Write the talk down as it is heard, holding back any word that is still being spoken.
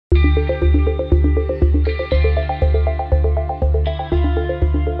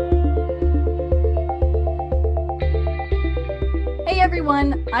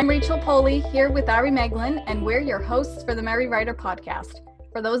I'm Rachel Poli, here with Ari Meghlen, and we're your hosts for the Merry Writer podcast.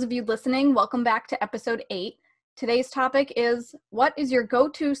 For those of you listening, welcome back to episode 8. Today's topic is, what is your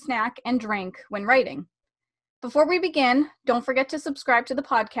go-to snack and drink when writing? Before we begin, don't forget to subscribe to the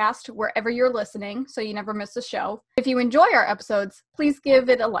podcast wherever you're listening so you never miss a show. If you enjoy our episodes, please give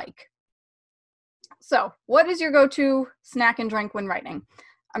it a like. So, what is your go-to snack and drink when writing?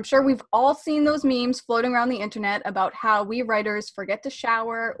 I'm sure we've all seen those memes floating around the internet about how we writers forget to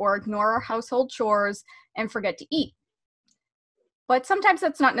shower or ignore our household chores and forget to eat. But sometimes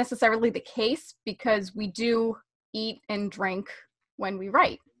that's not necessarily the case because we do eat and drink when we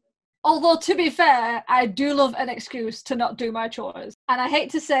write. Although, to be fair, I do love an excuse to not do my chores. And I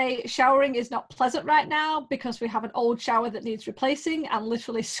hate to say showering is not pleasant right now because we have an old shower that needs replacing and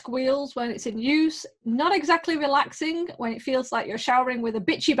literally squeals when it's in use. Not exactly relaxing when it feels like you're showering with a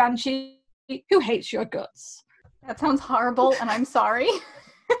bitchy banshee who hates your guts. That sounds horrible, and I'm sorry.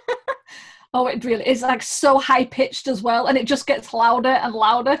 Oh, it really is, like so high pitched as well, and it just gets louder and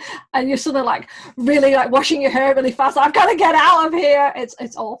louder, and you're sort of like really like washing your hair really fast. I've got to get out of here. It's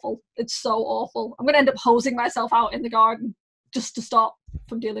awful. It's so awful. I'm gonna end up hosing myself out in the garden just to stop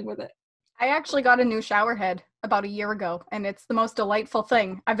from dealing with it. I actually got a new shower head about a year ago, and it's the most delightful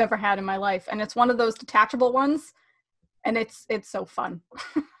thing I've ever had in my life. And it's one of those detachable ones, and it's so fun.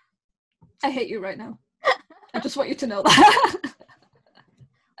 I hate you right now. I just want you to know that.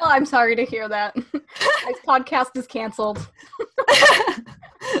 Well, I'm sorry to hear that. This podcast is canceled.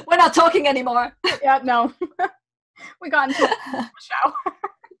 We're not talking anymore. Yeah, no. We got into the shower.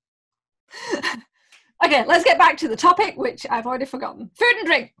 Okay, let's get back to the topic, which I've already forgotten. Food and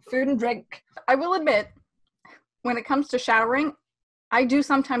drink. Food and drink. I will admit, when it comes to showering, I do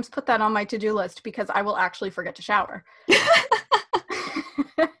sometimes put that on my to-do list because I will actually forget to shower.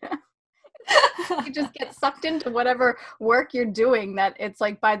 You just get sucked into whatever work you're doing that it's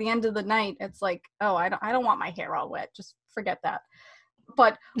like by the end of the night, it's like, oh, I don't want my hair all wet. Just forget that.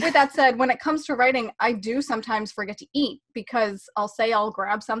 But with that said, when it comes to writing, I do sometimes forget to eat because I'll say I'll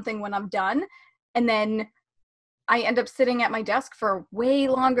grab something when I'm done. And then I end up sitting at my desk for way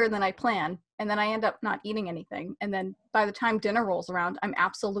longer than I plan. And then I end up not eating anything. And then by the time dinner rolls around, I'm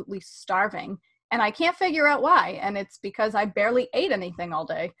absolutely starving. And I can't figure out why. And it's because I barely ate anything all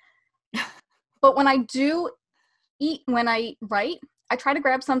day. But when I do eat, when I write, I try to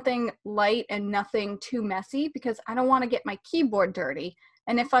grab something light and nothing too messy because I don't want to get my keyboard dirty.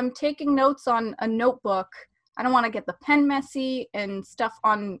 And if I'm taking notes on a notebook, I don't want to get the pen messy and stuff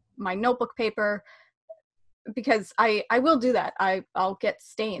on my notebook paper because I will do that. I'll get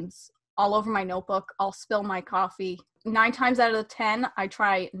stains all over my notebook. I'll spill my coffee. 9 times out of 10, I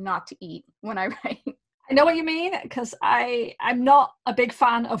try not to eat when I write. I know what you mean because I'm not a big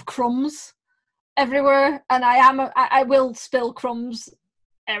fan of crumbs everywhere, and I will spill crumbs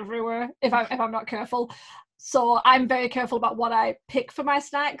everywhere if I'm not careful. So I'm very careful about what I pick for my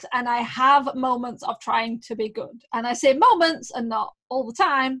snacks, and I have moments of trying to be good. And I say moments and not all the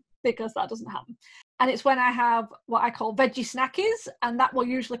time because that doesn't happen. And it's when I have what I call veggie snackies, and that will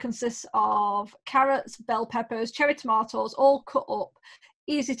usually consist of carrots, bell peppers, cherry tomatoes, all cut up,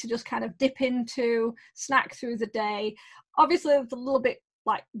 easy to just kind of dip into, snack through the day. Obviously it's a little bit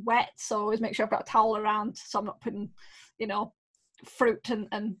like wet, so always make sure I've got a towel around so I'm not putting, fruit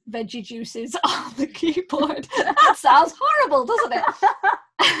and veggie juices on the keyboard. That sounds horrible, doesn't it?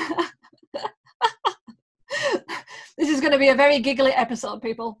 This is going to be a very giggly episode,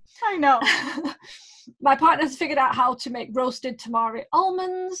 people. I know. My partner's figured out how to make roasted tamari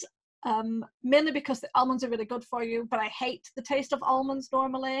almonds, mainly because the almonds are really good for you, but I hate the taste of almonds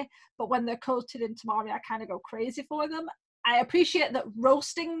normally, but when they're coated in tamari I kind of go crazy for them. I appreciate that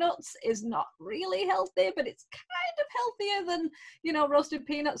roasting nuts is not really healthy, but it's kind of healthier than, roasted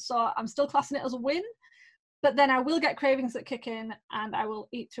peanuts. So I'm still classing it as a win. But then I will get cravings that kick in and I will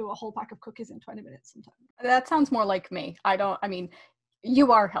eat through a whole pack of cookies in 20 minutes sometimes. That sounds more like me.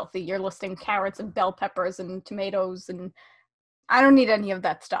 You are healthy. You're listing carrots and bell peppers and tomatoes, and I don't need any of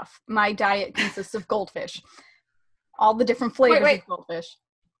that stuff. My diet consists of goldfish. All the different flavors of goldfish.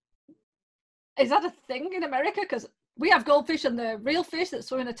 Is that a thing in America? Because we have goldfish and the real fish that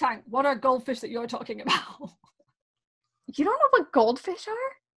swim in a tank. What are goldfish that you're talking about? You don't know what goldfish are?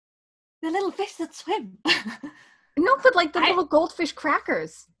 The little fish that swim. No, but like the little goldfish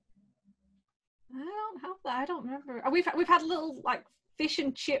crackers. I don't have that. I don't remember. We've had little like fish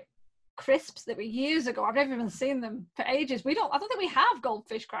and chip crisps that were years ago. I've never even seen them for ages. I don't think we have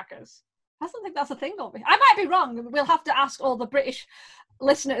goldfish crackers. I don't think that's a thing over here. I might be wrong. We'll have to ask all the British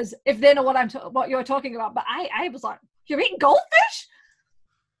listeners if they know what you're talking about. But I was like, you're eating goldfish?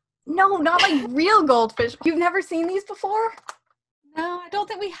 No, not like real goldfish. You've never seen these before? No, I don't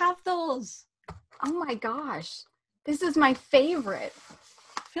think we have those. Oh my gosh. This is my favorite.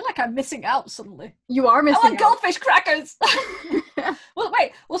 I feel like I'm missing out suddenly. You are missing I want out. goldfish crackers. Well,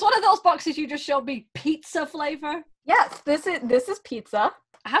 wait, was one of those boxes you just showed me pizza flavor? Yes, this is pizza.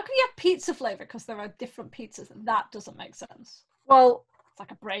 How can you have pizza flavor? Because there are different pizzas, and that doesn't make sense. Well, It's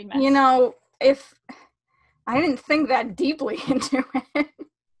like a brain mess. you know, if I didn't think that deeply into it.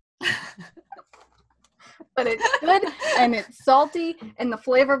 But it's good, and it's salty, and the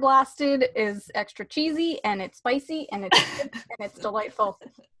flavor blasted is extra cheesy, and it's spicy, and it's delightful.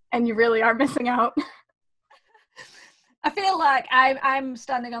 And you really are missing out. I feel like I'm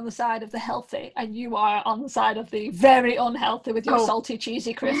standing on the side of the healthy, and you are on the side of the very unhealthy with your salty,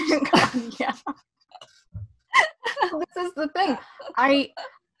 cheesy crisps. Yeah. This is the thing.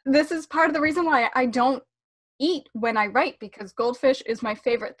 This is part of the reason why I don't eat when I write, because goldfish is my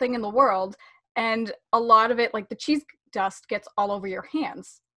favorite thing in the world, and a lot of it, like the cheese dust, gets all over your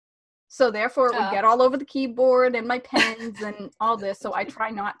hands. So therefore it would get all over the keyboard and my pens and all this, so I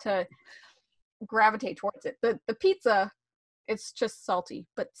try not to gravitate towards it. The pizza, it's just salty,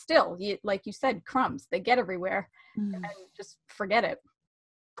 but still, like you said, crumbs, they get everywhere, and just forget it.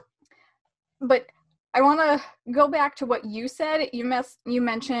 But I want to go back to what you said. You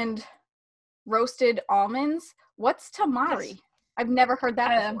mentioned roasted almonds. What's tamari? Yes. I've never heard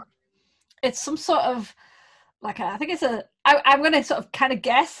that before. It's some sort of I think it's I'm going to sort of kind of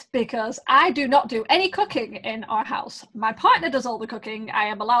guess, because I do not do any cooking in our house. My partner does all the cooking. I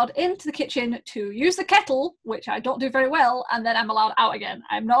am allowed into the kitchen to use the kettle, which I don't do very well, and then I'm allowed out again.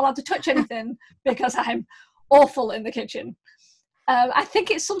 I'm not allowed to touch anything because I'm awful in the kitchen. I think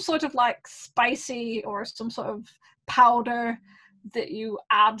it's some sort of like spicy or some sort of powder that you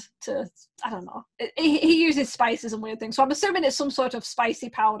add to, I don't know. He uses spices and weird things. So I'm assuming it's some sort of spicy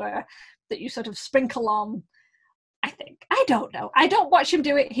powder that you sort of sprinkle on. I think. I don't know. I don't watch him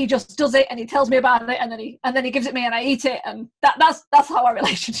do it. He just does it and he tells me about it, and then he gives it me and I eat it, and that's how our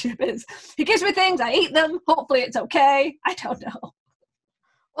relationship is. He gives me things, I eat them. Hopefully it's okay. I don't know.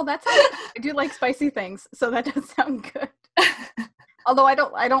 Well, that's how I do like spicy things, so that does sound good. Although I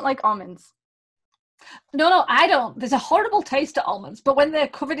don't like almonds. No, I don't. There's a horrible taste to almonds, but when they're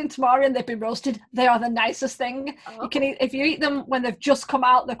covered in tamari and they've been roasted, they are the nicest thing. You can eat, if you eat them when they've just come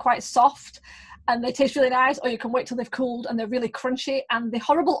out, they're quite soft and they taste really nice, or you can wait till they've cooled and they're really crunchy, and the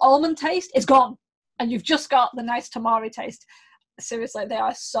horrible almond taste is gone and you've just got the nice tamari taste. Seriously, they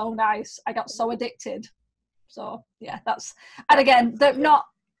are so nice. I got so addicted. So yeah, and again, they're not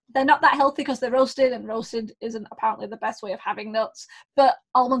that healthy because they're roasted, and roasted isn't apparently the best way of having nuts, but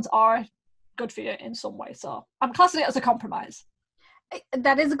almonds are good for you in some way, so I'm classing it as a compromise.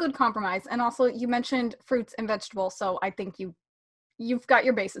 That is a good compromise. And also you mentioned fruits and vegetables, so I think you've got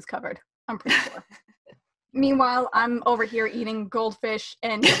your bases covered, I'm pretty sure. Meanwhile, I'm over here eating goldfish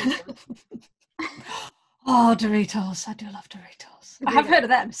and oh, Doritos. I do love Doritos. I have heard of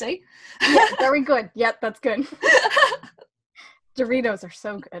them, see? Yeah, very good. Yep, that's good. Doritos are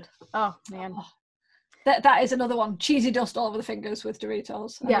so good. Oh man. That is another one. Cheesy dust all over the fingers with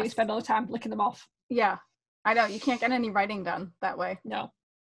Doritos. And you spend all the time licking them off. Yeah. I know. You can't get any writing done that way. No.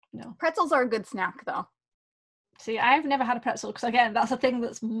 Pretzels are a good snack, though. See, I've never had a pretzel, because, again, that's a thing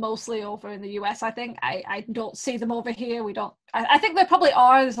that's mostly over in the US, I think. I don't see them over here. I think there probably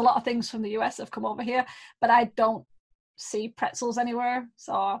are. There's a lot of things from the US that have come over here, but I don't see pretzels anywhere.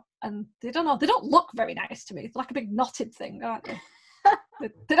 So, and they don't look very nice to me. They're like a big knotted thing, aren't they?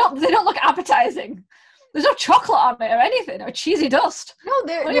 They don't look appetizing. There's no chocolate on it or anything, or cheesy dust. No,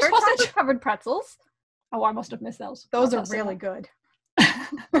 they're chocolate-covered pretzels. Oh, I must have missed those. Those are really good.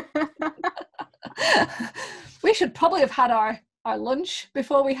 We should probably have had our lunch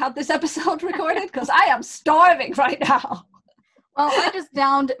before we had this episode recorded, because I am starving right now. Well, I just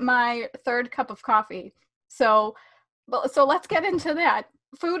downed my third cup of coffee. So let's get into that.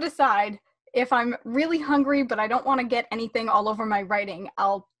 Food aside, if I'm really hungry but I don't want to get anything all over my writing,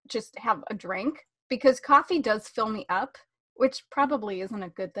 I'll just have a drink, because coffee does fill me up, which probably isn't a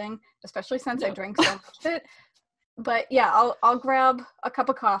good thing, especially since I drink so much of it. But yeah, I'll grab a cup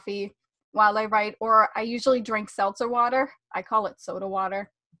of coffee while I write, or I usually drink seltzer water. I call it soda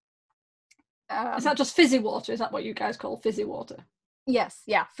water. Is that just fizzy water? Is that what you guys call fizzy water? Yes,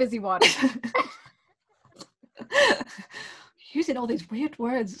 yeah, fizzy water. Using all these weird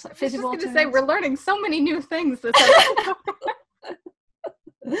words. It's like fizzy water. I was just going to say, we're learning so many new things this episode.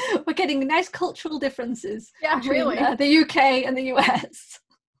 We're getting nice cultural differences between the UK and the US.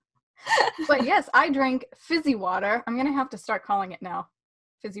 But yes, I drink fizzy water. I'm going to have to start calling it now.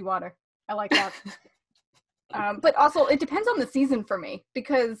 Fizzy water. I like that. But also, it depends on the season for me,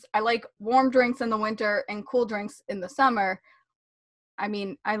 because I like warm drinks in the winter and cool drinks in the summer. I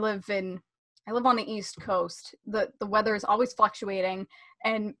mean, I live on the East Coast. The weather is always fluctuating,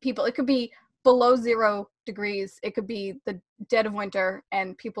 and it could be below 0 degrees. It could be the dead of winter,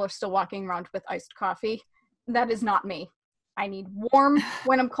 and people are still walking around with iced coffee. That is not me. I need warm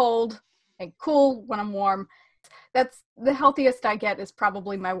when I'm cold and cool when I'm warm. That's the healthiest I get is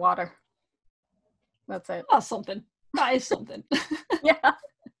probably my water. That's it. That's something. That is something. Yeah.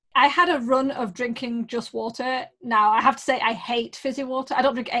 I had a run of drinking just water. Now, I have to say I hate fizzy water. I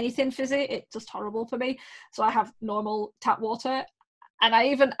don't drink anything fizzy. It's just horrible for me. So I have normal tap water. And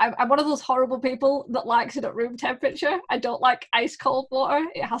I'm one of those horrible people that likes it at room temperature. I don't like ice cold water.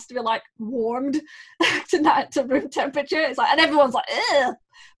 It has to be like warmed to room temperature. It's like, and everyone's like, ugh,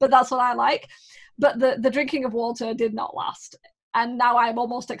 but that's what I like. But the drinking of water did not last. And now I'm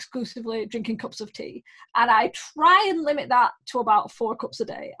almost exclusively drinking cups of tea. And I try and limit that to about 4 cups a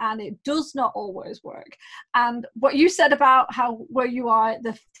day. And it does not always work. And what you said about how where you are,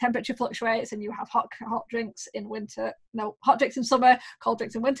 the temperature fluctuates and you have hot drinks in winter. No, hot drinks in summer, cold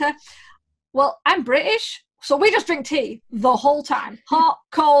drinks in winter. Well, I'm British. So we just drink tea the whole time. Hot,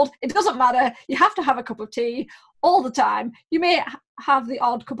 cold, it doesn't matter. You have to have a cup of tea all the time. You may have the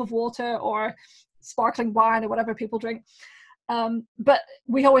odd cup of water or sparkling wine or whatever people drink. But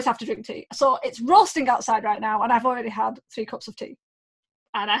we always have to drink tea. So it's roasting outside right now, and I've already had 3 cups of tea,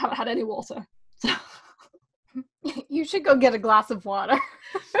 and I haven't had any water. So you should go get a glass of water.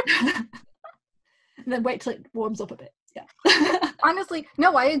 And then wait till it warms up a bit. Yeah. Honestly,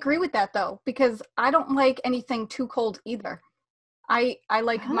 no, I agree with that though, because I don't like anything too cold either. I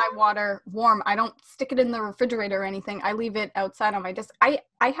like my water warm. I don't stick it in the refrigerator or anything. I leave it outside on my desk. I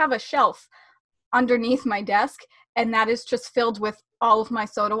have a shelf underneath my desk, and that is just filled with all of my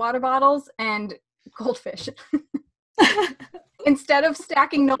soda water bottles and goldfish. Instead of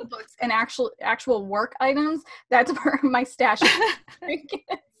stacking notebooks and actual work items, that's where my stash of drink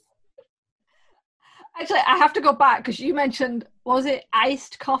is. Actually, I have to go back because you mentioned, was it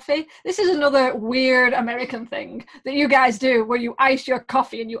iced coffee? This is another weird American thing that you guys do where you ice your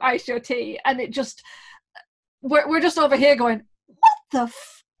coffee and you ice your tea, and it just, we're just over here going, what the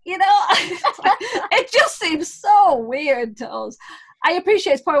you know, it just seems so weird to us. I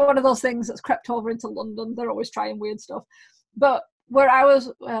appreciate it's probably one of those things that's crept over into London. They're always trying weird stuff. But where I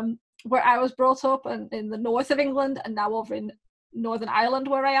was brought up and in the north of England, and now over in Northern Ireland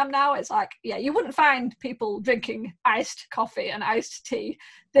where I am now, it's like, yeah, you wouldn't find people drinking iced coffee and iced tea.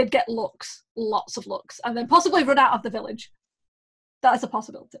 They'd get looks, lots of looks, and then possibly run out of the village. That is a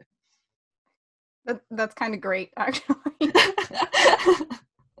possibility. That's kind of great, actually.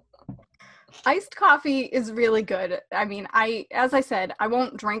 Iced coffee is really good. I mean, as I said, I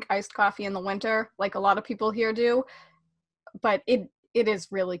won't drink iced coffee in the winter like a lot of people here do, but it is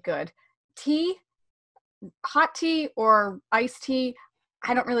really good. Tea, hot tea or iced tea,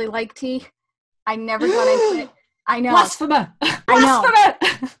 I don't really like tea. I never got into it. I know. Blasphemer. I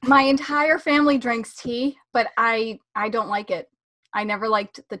know. My entire family drinks tea, but I don't like it. I never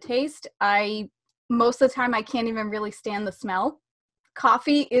liked the taste. Most of the time I can't even really stand the smell.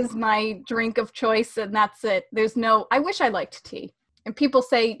 Coffee is my drink of choice, and that's it. I wish I liked tea. And people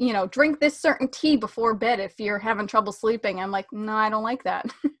say, drink this certain tea before bed if you're having trouble sleeping. I'm like, no, I don't like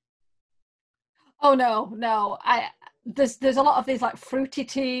that. Oh, no. There's a lot of these like fruity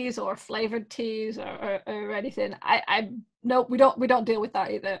teas or flavored teas or anything. No, we don't deal with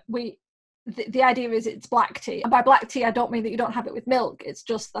that either. The idea is it's black tea. And by black tea, I don't mean that you don't have it with milk. It's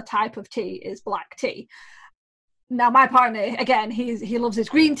just the type of tea is black tea. Now, my partner, again, he loves his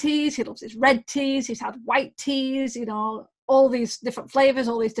green teas, he loves his red teas, he's had white teas, all these different flavors,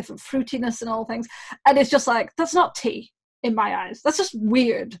 all these different fruitiness and all things. And it's just like, that's not tea in my eyes. That's just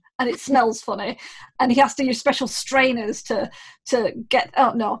weird. And it smells funny. And he has to use special strainers to get,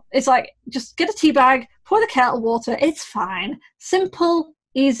 oh no. It's like, just get a tea bag, pour the kettle water, it's fine. Simple,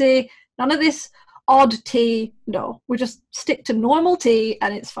 easy, none of this odd tea. No, we just stick to normal tea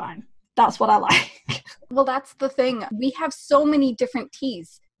and it's fine. That's what I like. Well, that's the thing. We have so many different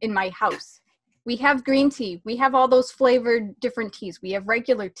teas in my house. We have green tea. We have all those flavored different teas. We have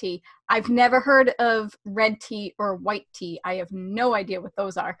regular tea. I've never heard of red tea or white tea. I have no idea what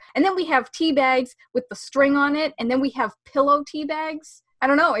those are. And then we have tea bags with the string on it. And then we have pillow tea bags. I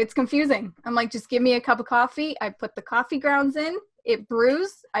don't know. It's confusing. I'm like, just give me a cup of coffee. I put the coffee grounds in. It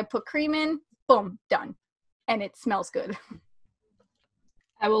brews. I put cream in. Boom, done. And it smells good.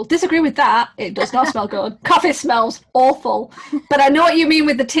 I will disagree with that. It does not smell good. Coffee smells awful. But I know what you mean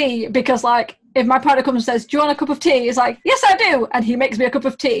with the tea, because like if my partner comes and says, do you want a cup of tea? He's like, yes, I do. And he makes me a cup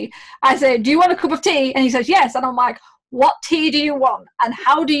of tea. I say, do you want a cup of tea? And he says, yes. And I'm like, what tea do you want? And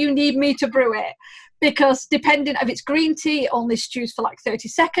how do you need me to brew it? because depending if it's green tea, it only stews for like 30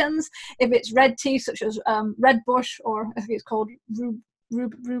 seconds. If it's red tea, such as Red Bush, or I think it's called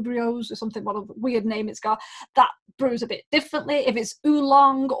Rubrios or something, what a weird name it's got, that brews a bit differently. If it's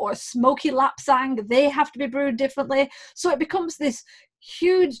oolong or smoky lapsang, they have to be brewed differently. So it becomes this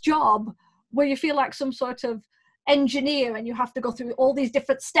huge job where you feel like some sort of engineer and you have to go through all these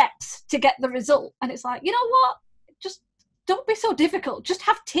different steps to get the result. And it's like, you know what? Just don't be so difficult. Just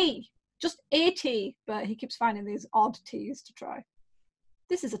have tea. Just a tea. But he keeps finding these odd teas to try.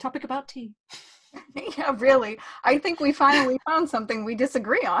 This is a topic about tea. Yeah, really. I think we finally found something we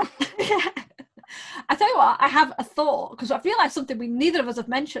disagree on. Yeah. I tell you what, I have a thought, because I've realised something we neither of us have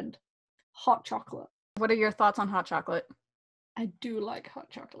mentioned. Hot chocolate. What are your thoughts on hot chocolate? I do like hot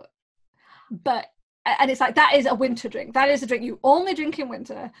chocolate. But, and it's like, that is a winter drink. That is a drink you only drink in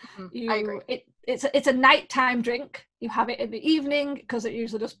winter. I agree. It's a nighttime drink. You have it in the evening, because it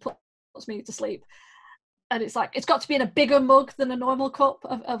usually just puts me to sleep. And it's like, it's got to be in a bigger mug than a normal cup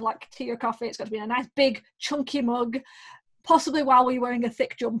of like tea or coffee. It's got to be in a nice big chunky mug, possibly while you're wearing a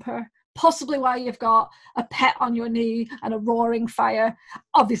thick jumper, possibly while you've got a pet on your knee and a roaring fire.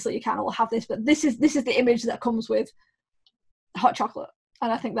 Obviously you can't all have this, but this is the image that comes with hot chocolate.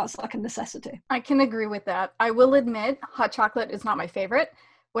 And I think that's like a necessity. I can agree with that. I will admit, hot chocolate is not my favorite.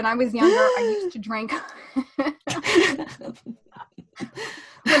 When I was younger, I used to drink...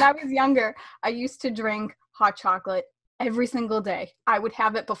 When I was younger, I used to drink hot chocolate every single day. I would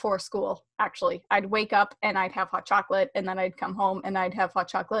have it before school, actually. I'd wake up and I'd have hot chocolate, and then I'd come home and I'd have hot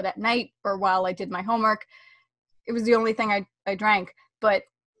chocolate at night or while I did my homework. It was the only thing I drank. But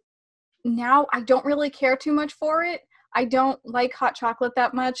now I don't really care too much for it. I don't like hot chocolate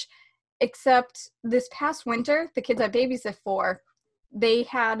that much, except this past winter, the kids I babysit for, they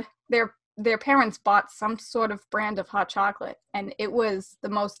had their parents bought some sort of brand of hot chocolate, and it was the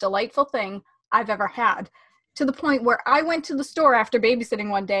most delightful thing I've ever had, to the point where I went to the store after babysitting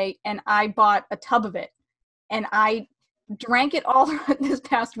one day and I bought a tub of it, and I drank it all this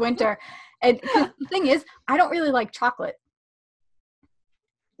past winter. And the thing is, I don't really like chocolate.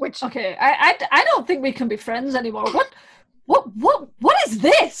 Which, okay, I don't think we can be friends anymore. What is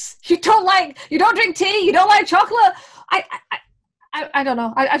this? You don't drink tea, you don't like chocolate. I don't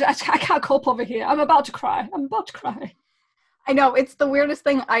know. I can't cope over here. I'm about to cry. I know, it's the weirdest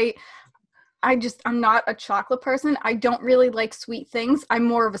thing. I'm not a chocolate person. I don't really like sweet things. I'm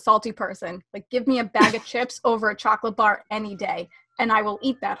more of a salty person. Like, give me a bag of chips over a chocolate bar any day, and I will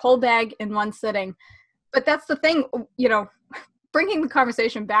eat that whole bag in one sitting. But that's the thing, bringing the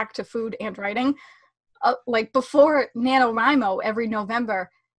conversation back to food and writing, like before NaNoWriMo every November,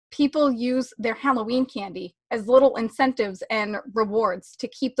 people use their Halloween candy as little incentives and rewards to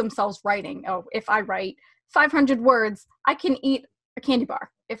keep themselves writing. Oh, if I write 500 words, I can eat a candy bar.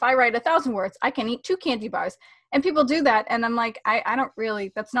 If I write 1,000 words, I can eat 2 candy bars. And people do that, and I'm like, I don't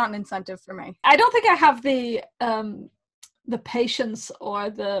really, that's not an incentive for me. I don't think I have the patience or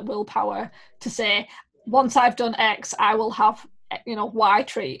the willpower to say, once I've done X, I will have, Y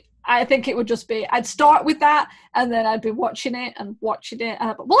treat. I think it would just be, I'd start with that, and then I'd be watching it. And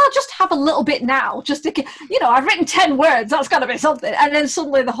I'll just have a little bit now, just to, I've written 10 words, that's got to be something. And then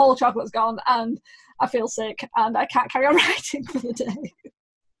suddenly the whole chocolate's gone, and I feel sick, and I can't carry on writing for the day.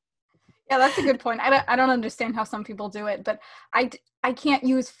 Yeah, that's a good point. I don't understand how some people do it, but I can't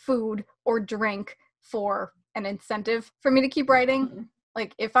use food or drink for an incentive for me to keep writing. Mm-hmm.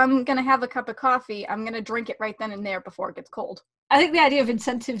 Like, if I'm going to have a cup of coffee, I'm going to drink it right then and there before it gets cold. I think the idea of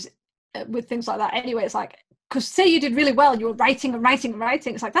incentives with things like that anyway, it's like, because say you did really well, you were writing and writing and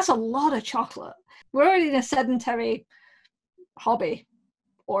writing, it's like, that's a lot of chocolate. We're already in a sedentary hobby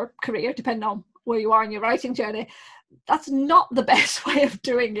or career, depending on where you are in your writing journey. That's not the best way of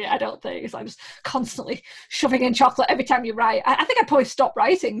doing it, I don't think. It's like just constantly shoving in chocolate every time you write. I think I'd probably stop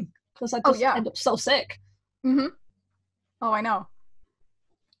writing because I'd just end up so sick. Mm-hmm. Oh, I know.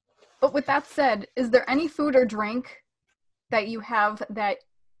 But with that said, is there any food or drink that you have that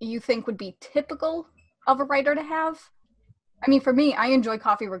you think would be typical of a writer to have? I mean, for me, I enjoy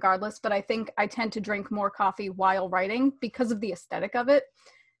coffee regardless, but I think I tend to drink more coffee while writing because of the aesthetic of it.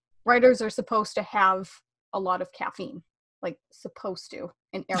 Writers are supposed to have a lot of caffeine, like supposed to,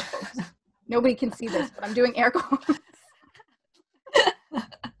 in air quotes. Nobody can see this, but I'm doing air quotes.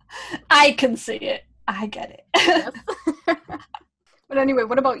 I can see it. I get it. Yes. But anyway,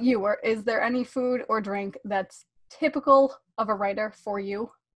 what about you? Or is there any food or drink that's typical of a writer for you?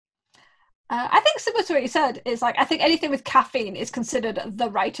 I think similar to what you said, is like, I think anything with caffeine is considered the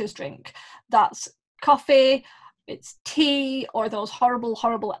writer's drink. That's coffee, it's tea, or those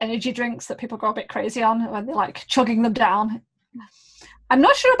horrible energy drinks that people go a bit crazy on when they're like chugging them down. I'm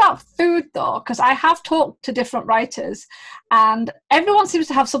not sure about food though, because I have talked to different writers and everyone seems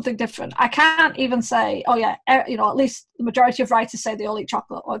to have something different. I can't even say, oh yeah, you know, at least the majority of writers say they all eat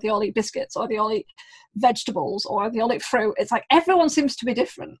chocolate or they all eat biscuits or they all eat vegetables or they all eat fruit. It's like everyone seems to be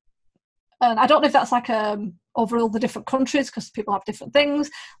different. And I don't know if that's like overall the different countries, because people have different things,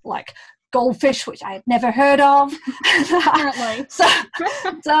 like goldfish, which I had never heard of. Apparently. so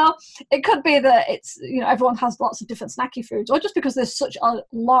it could be that it's, you know, everyone has lots of different snacky foods, or just because there's such a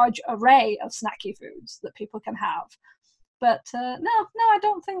large array of snacky foods that people can have. But no, I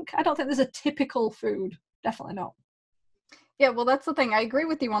don't think there's a typical food. Definitely not. Yeah, well, that's the thing. I agree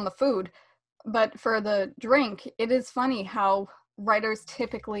with you on the food, but for the drink, it is funny how writers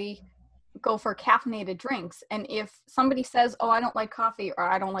typically go for caffeinated drinks. And if somebody says, oh, I don't like coffee, or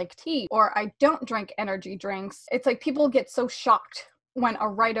I don't like tea, or I don't drink energy drinks, it's like people get so shocked when a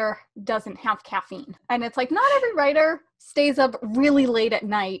writer doesn't have caffeine. And it's like, not every writer stays up really late at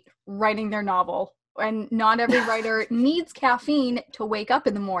night writing their novel. And not every writer needs caffeine to wake up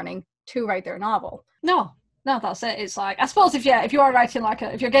in the morning to write their novel. No, that's it. It's like, I suppose if you are writing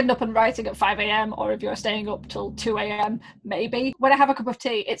if you're getting up and writing at 5 a.m. or if you're staying up till 2 a.m, maybe. When I have a cup of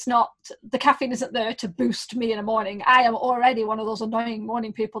tea, it's not, the caffeine isn't there to boost me in the morning. I am already one of those annoying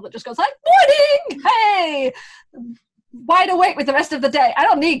morning people that just goes like, morning, hey, wide awake with the rest of the day. I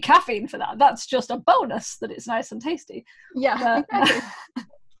don't need caffeine for that. That's just a bonus that it's nice and tasty. Yeah, exactly.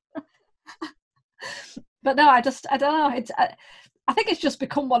 But no, I don't know. I think it's just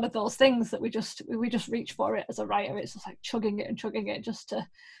become one of those things that we just reach for it as a writer. It's just like chugging it just to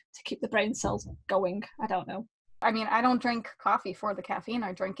keep the brain cells going. I don't know. I mean, I don't drink coffee for the caffeine.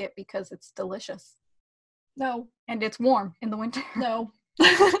 I drink it because it's delicious. No. And it's warm in the winter. No.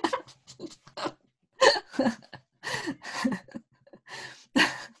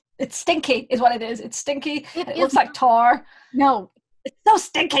 It's stinky is what it is. It's stinky. It looks like tar. No. It's so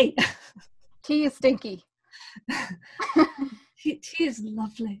stinky. Tea is stinky. Tea is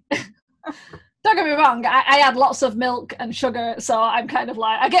lovely. Don't get me wrong, I add lots of milk and sugar, so I'm kind of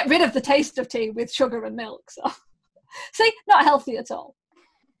like, I get rid of the taste of tea with sugar and milk. So, see, not healthy at all.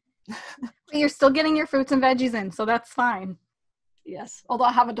 But you're still getting your fruits and veggies in, so that's fine. Yes, although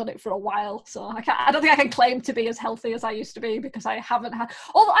I haven't done it for a while, so I don't think I can claim to be as healthy as I used to be because I haven't had.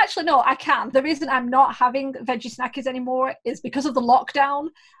 Although actually, no, I can. The reason I'm not having veggie snackies anymore is because of the lockdown.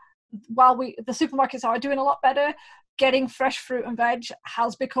 While the supermarkets are doing a lot better, getting fresh fruit and veg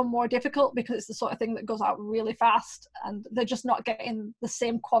has become more difficult because it's the sort of thing that goes out really fast and they're just not getting the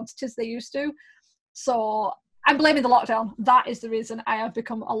same quantities they used to. So I'm blaming the lockdown. That is the reason I have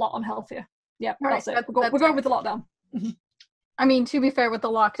become a lot unhealthier. Yeah, that's it. We're going with the lockdown. I mean, to be fair with the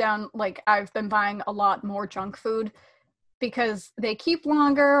lockdown, like I've been buying a lot more junk food because they keep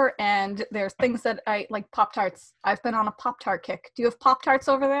longer and there's things that I like. Pop-Tarts. I've been on a Pop-Tart kick. Do you have Pop-Tarts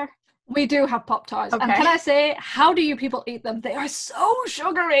over there? We do have Pop-Tarts. Okay. And can I say, how do you people eat them? They are so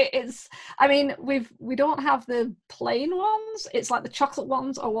sugary. I mean, we don't have the plain ones. It's like the chocolate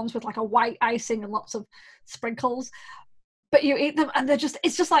ones or ones with like a white icing and lots of sprinkles. But you eat them and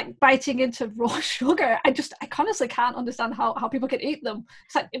it's just like biting into raw sugar. I honestly can't understand how people can eat them.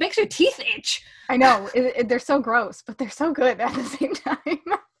 It's like, it makes your teeth itch. I know. They're so gross, but they're so good at the same time.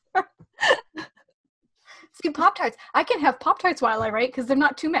 See, Pop-Tarts. I can have Pop-Tarts while I write because they're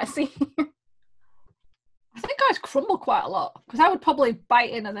not too messy. I think guys crumble quite a lot because I would probably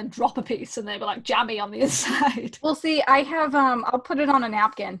bite in and then drop a piece and they'd be like jammy on the inside. Well, see, I have, I'll put it on a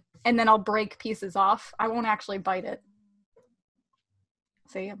napkin and then I'll break pieces off. I won't actually bite it.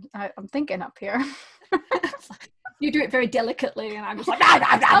 See, I'm thinking up here. You do it very delicately and I'm just like,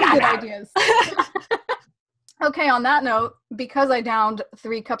 good ideas. Okay, on that note, because I downed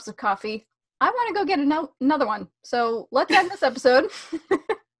 3 cups of coffee, I want to go get another one. So let's end this episode.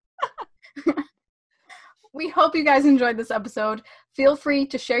 We hope you guys enjoyed this episode. Feel free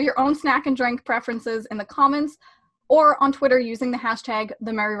to share your own snack and drink preferences in the comments or on Twitter using the hashtag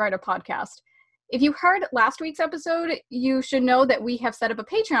 #TheMerryWriterPodcast. If you heard last week's episode, you should know that we have set up a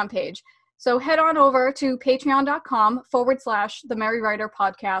Patreon page. So head on over to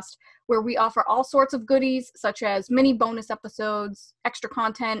patreon.com/TheMerryWriterPodcast, where we offer all sorts of goodies, such as mini bonus episodes, extra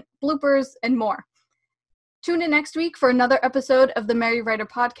content, bloopers, and more. Tune in next week for another episode of the Merry Writer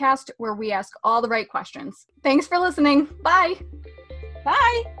Podcast, where we ask all the right questions. Thanks for listening. Bye.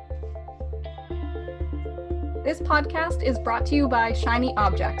 Bye. This podcast is brought to you by Shiny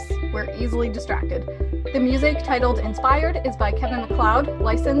Objects. We're easily distracted. The music, titled Inspired, is by Kevin MacLeod,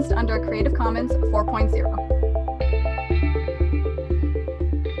 licensed under Creative Commons 4.0.